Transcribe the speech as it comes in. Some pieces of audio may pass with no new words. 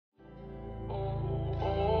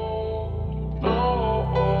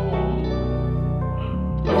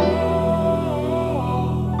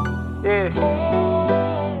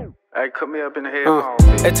cut me up in the head.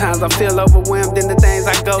 At times I feel overwhelmed in the things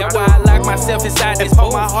I go through. I lock myself inside this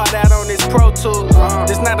pour my heart out on this Pro Tools.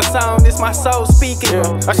 This not a song, this my soul speaking.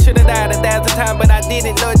 I should've died 1,000 times, but I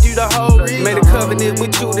didn't love you the whole reason. Made a covenant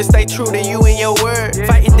with you to stay true to you and your word.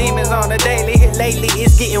 Fighting demons on a daily, hit lately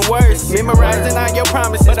it's getting worse. Memorizing all your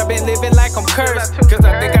promises, but I've been living like I'm cursed. Cause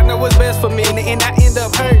I think I know what's best for me, in the end I end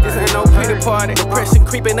up hurt. This ain't no pretty party. Depression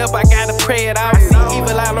creeping up, I gotta pray it out. See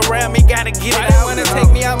evil all around me, gotta get it out. Wanna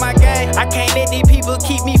take me out my game, I can't let these people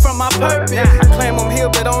keep me from my purpose. I claim I'm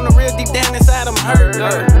healed, but on the real deep down inside I'm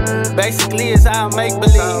hurt. Basically it's all make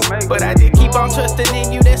believe, but I just keep on trusting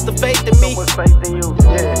in you, that's the faith in me.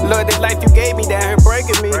 Lord, this life you gave me down here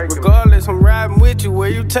breaking me. Regardless, I'm riding with you, where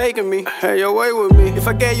you taking me? Have your way with me. If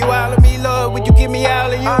I gave you all of me, Lord, would you give me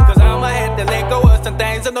all of you? Cause I'ma have to let go of some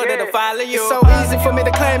things I know that'll follow you. It's so easy for me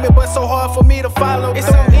to claim it, but so hard for me to follow. It's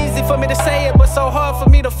so easy for me to say it, but so hard for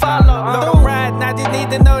me to follow. Lord, I'm riding, I just need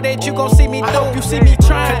to know that you gon' see me through. You see me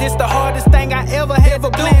trying, cause it's the hardest thing I ever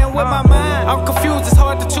playing with my mind. I'm confused, it's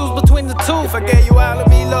hard to choose between the two. If I gave you all of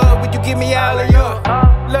me, Lord, would you give me all of you?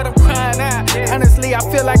 Let them cry now. Honestly, I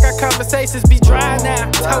feel like our conversations be dry now.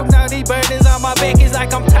 Toting all these burdens on my back, it's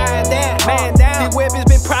like I'm tired down. Man down, these weapons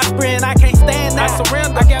been prospering, I can't stand now. I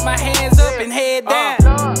surrender, I got my hands up and head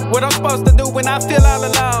down. What I'm supposed to do when I feel all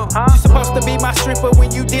alone? You supposed to be my strength, but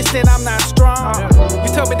when you distant, I'm not strong. You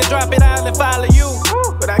told me to drop it all and follow you,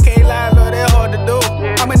 but I can't lie, Lord, that's hard to do.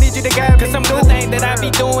 I'ma need you to guide me, cause some of the things that I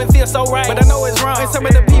be doing feel so right, but I know it's wrong. And some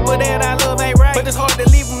of the people that I love ain't right, but it's hard to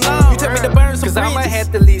leave them alone. You tell me to burn some bridges, cause I'ma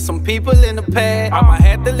have to leave some people in the past. I'ma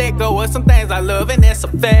have to let go of some things I love, and that's a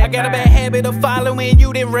fact. I got a bad habit of following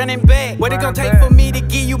you, then running back. What it gon' take for me to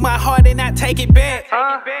give you my heart and not take it back?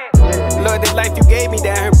 Lord, this life you gave me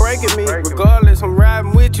down here breaking me. Regardless, I'm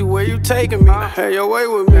riding with you, where you taking me? Have your way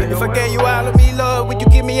with me. If I gave you all of me, Lord, would you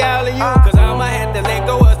give me all of you? Cause I'ma have to let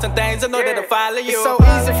go of some things I know that'll follow you. It's so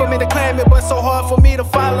easy for me to claim it, but so hard for me to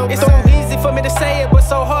follow. It's so easy for me to say it, but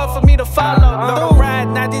so hard for me to follow. Lord, I'm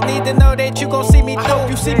riding, I just need to know that you gon' see me through.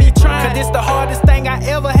 You see me trying, cause it's the hardest thing I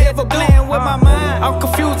ever playing with my mind. I'm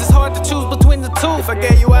confused, it's hard to choose between the two. If I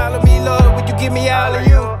gave you all of me, Lord, would you give me all of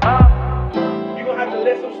you? You gon' have to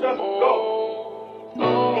let some stuff go.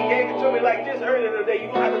 He gave it to me like this earlier today.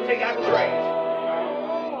 You gon' have to take out the trash.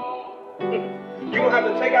 You gon' have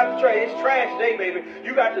to take out the trash. It's trash day, baby.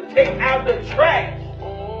 You got to take out the trash.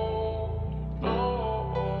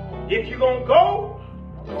 If you gonna go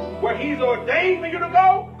where he's ordained for you to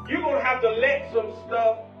go, you're gonna have to let some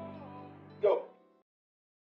stuff